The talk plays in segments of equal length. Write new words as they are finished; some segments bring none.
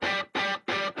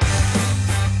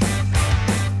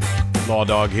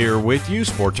Lawdog here with you,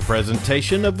 sports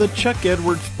presentation of the Chuck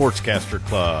Edwards Sportscaster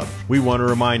Club. We want to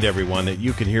remind everyone that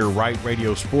you can hear Right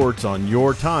Radio Sports on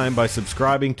your time by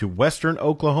subscribing to Western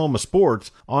Oklahoma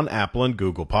Sports on Apple and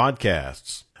Google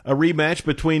Podcasts. A rematch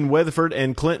between Weatherford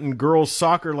and Clinton girls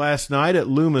soccer last night at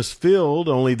Loomis Field,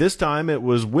 only this time it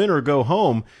was win or go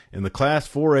home in the Class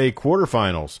 4A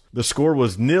quarterfinals. The score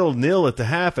was 0-0 at the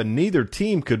half, and neither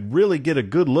team could really get a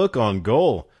good look on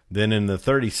goal. Then in the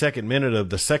 32nd minute of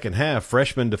the second half,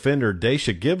 freshman defender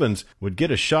Dasia Givens would get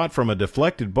a shot from a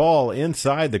deflected ball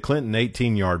inside the Clinton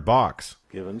 18-yard box.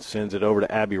 Givens sends it over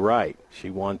to Abby Wright. She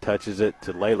one-touches it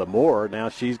to Layla Moore. Now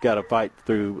she's got to fight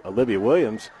through Olivia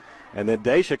Williams. And then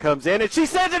Dasia comes in, and she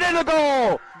sends it in the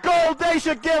goal! Goal,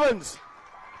 Dasia Givens!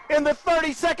 In the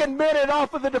 32nd minute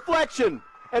off of the deflection.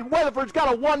 And Weatherford's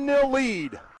got a 1-0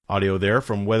 lead. Audio there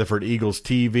from Weatherford Eagles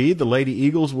TV. The Lady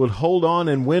Eagles would hold on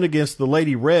and win against the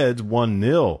Lady Reds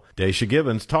 1-0. Dasia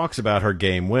Givens talks about her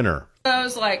game winner. It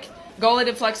was like goalie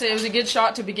deflected. It was a good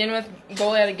shot to begin with.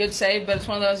 Goalie had a good save, but it's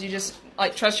one of those you just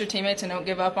trust your teammates and don't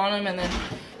give up on them. And then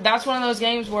that's one of those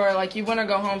games where you win or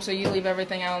go home, so you leave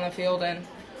everything out on the field. And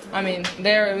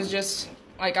there it was just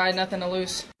I had nothing to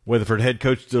lose. Weatherford head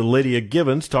coach Lydia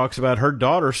Givens talks about her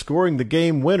daughter scoring the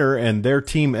game winner and their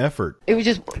team effort. It was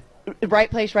just right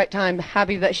place, right time.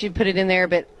 Happy that she put it in there,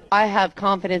 but I have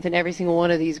confidence in every single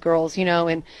one of these girls,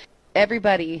 and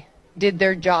everybody did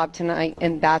their job tonight,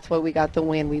 and that's why we got the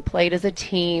win. We played as a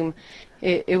team.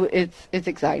 It's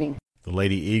exciting. The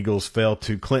Lady Eagles fell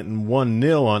to Clinton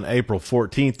 1-0 on April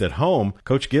 14th at home.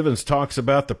 Coach Givens talks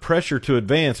about the pressure to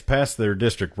advance past their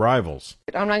district rivals.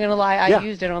 I'm not going to lie, I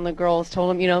used it on the girls,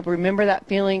 told them, remember that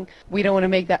feeling? We don't want to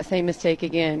make that same mistake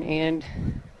again. And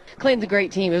Clinton's a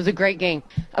great team. It was a great game.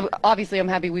 Obviously, I'm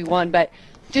happy we won, but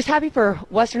just happy for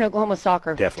Western Oklahoma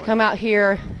soccer. Definitely. To come out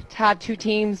here, to have two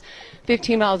teams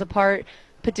 15 miles apart,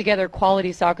 put together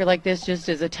quality soccer like this just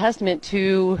is a testament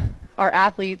to our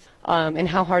athletes and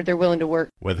how hard they're willing to work.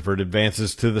 Weatherford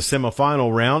advances to the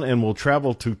semifinal round and will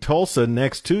travel to Tulsa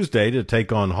next Tuesday to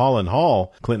take on Holland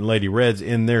Hall. Clinton Lady Reds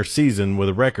end their season with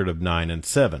a record of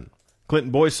 9-7.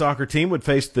 Clinton boys soccer team would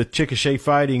face the Chickasha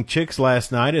Fighting Chicks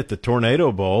last night at the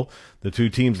Tornado Bowl. The two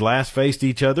teams last faced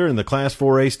each other in the Class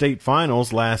 4A state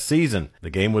finals last season. The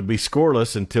game would be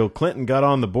scoreless until Clinton got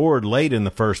on the board late in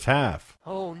the first half.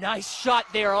 Oh, nice shot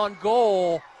there on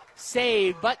goal.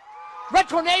 Saved, but Red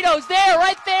Tornado's there,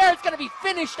 right there. It's going to be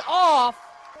finished off.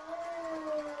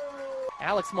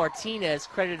 Alex Martinez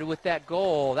credited with that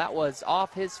goal. That was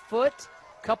off his foot.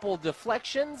 Couple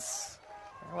deflections.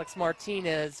 Alex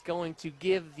Martinez going to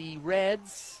give the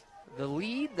Reds the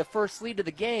lead, the first lead of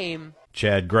the game.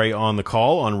 Chad Gray on the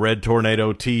call on Red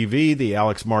Tornado TV. The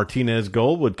Alex Martinez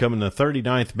goal would come in the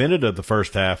 39th minute of the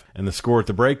first half, and the score at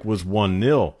the break was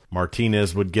 1-0.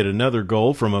 Martinez would get another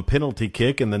goal from a penalty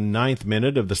kick in the 9th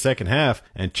minute of the second half,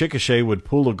 and Chickasha would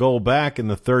pull a goal back in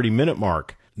the 30-minute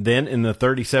mark. Then, in the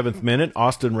 37th minute,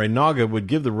 Austin Reynaga would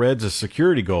give the Reds a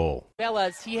security goal.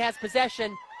 Fellas, he has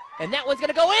possession, and that one's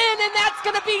going to go in, and that's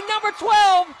going to be number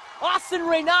 12. Austin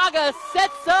Reynaga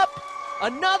sets up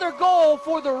another goal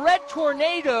for the Red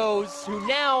Tornadoes, who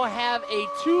now have a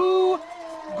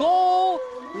 2-goal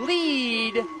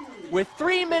lead with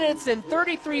 3 minutes and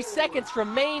 33 seconds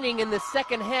remaining in the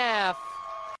second half.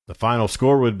 The final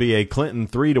score would be a Clinton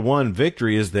 3-1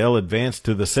 victory as they'll advance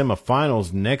to the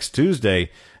semifinals next Tuesday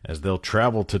as they'll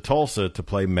travel to Tulsa to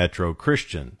play Metro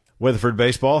Christian. Weatherford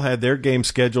baseball had their game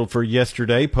scheduled for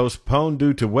yesterday, postponed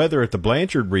due to weather at the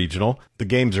Blanchard Regional. The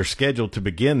games are scheduled to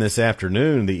begin this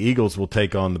afternoon. The Eagles will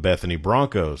take on the Bethany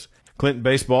Broncos. Clinton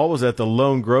baseball was at the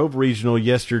Lone Grove Regional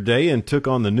yesterday and took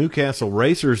on the Newcastle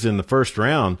Racers in the first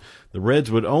round. The Reds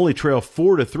would only trail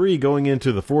 4-3 going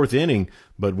into the fourth inning,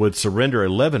 but would surrender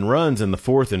 11 runs in the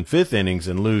fourth and fifth innings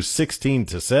and lose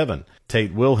 16-7.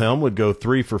 Tate Wilhelm would go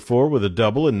 3 for 4 with a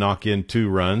double and knock in 2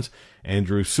 runs.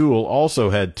 Andrew Sewell also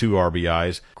had 2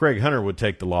 RBIs. Craig Hunter would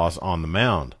take the loss on the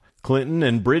mound. Clinton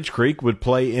and Bridge Creek would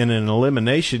play in an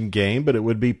elimination game, but it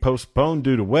would be postponed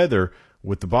due to weather,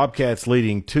 with the Bobcats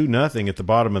leading 2-0 at the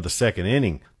bottom of the second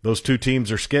inning. Those two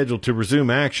teams are scheduled to resume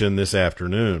action this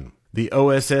afternoon. The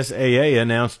OSSAA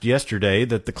announced yesterday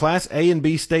that the Class A and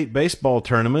B state baseball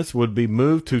tournaments would be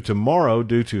moved to tomorrow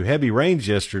due to heavy rains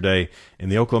yesterday in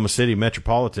the Oklahoma City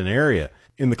metropolitan area.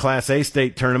 In the Class A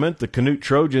state tournament, the Canute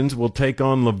Trojans will take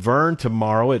on Laverne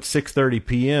tomorrow at 6:30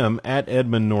 p.m. at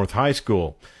Edmond North High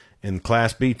School. In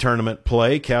Class B tournament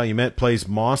play, Calumet plays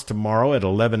Moss tomorrow at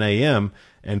 11 a.m.,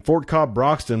 and Fort Cobb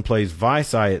Broxton plays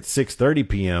Vici at 6:30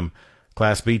 p.m.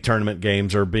 Class B tournament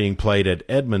games are being played at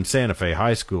Edmond Santa Fe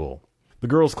High School. The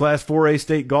girls' Class 4A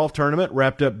state golf tournament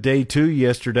wrapped up Day 2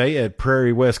 yesterday at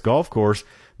Prairie West Golf Course.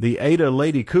 The Ada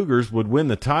Lady Cougars would win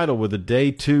the title with a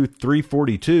Day 2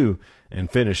 342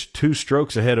 and finish 2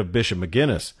 strokes ahead of Bishop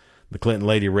McGuinness. The Clinton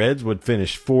Lady Reds would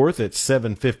finish 4th at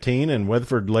 7:15, and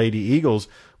Weatherford Lady Eagles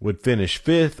would finish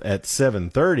 5th at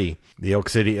 7:30. The Elk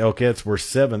City Elkettes were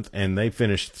 7th, and they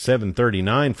finished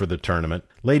 7:39 for the tournament.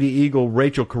 Lady Eagle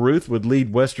Rachel Caruth would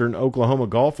lead Western Oklahoma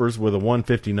golfers with a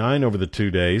 159 over the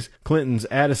 2 days. Clinton's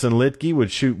Addison Litke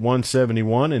would shoot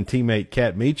 171, and teammate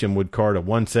Kat Meacham would card a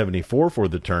 174 for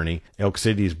the tourney. Elk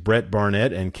City's Brett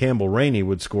Barnett and Campbell Rainey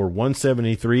would score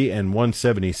 173 and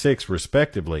 176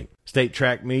 respectively. State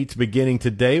track meets beginning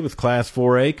today with Class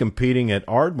 4A competing at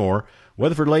Ardmore.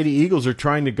 Weatherford Lady Eagles are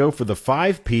trying to go for the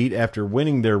 5-peat after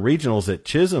winning their regionals at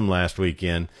Chisholm last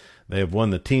weekend. They have won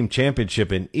the team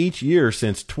championship in each year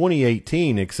since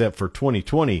 2018 except for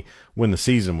 2020 when the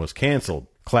season was canceled.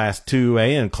 Class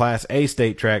 2A and Class A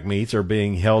state track meets are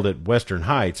being held at Western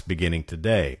Heights beginning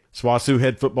today. SWOSU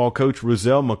head football coach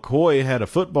Roselle McCoy had a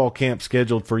football camp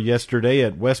scheduled for yesterday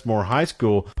at Westmore High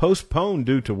School, postponed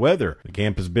due to weather. The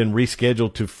camp has been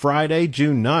rescheduled to Friday,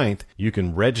 June 9th. You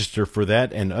can register for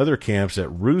that and other camps at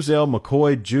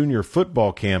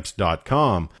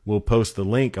RoselleMcCoyJuniorFootballCamps.com. We'll post the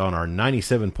link on our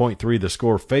 97.3 The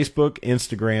Score Facebook,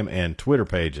 Instagram, and Twitter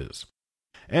pages.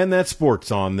 And that's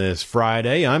sports on this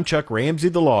Friday. I'm Chuck Ramsey,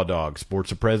 the Lawdog.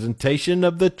 Sports a presentation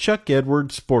of the Chuck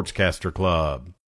Edwards Sportscaster Club.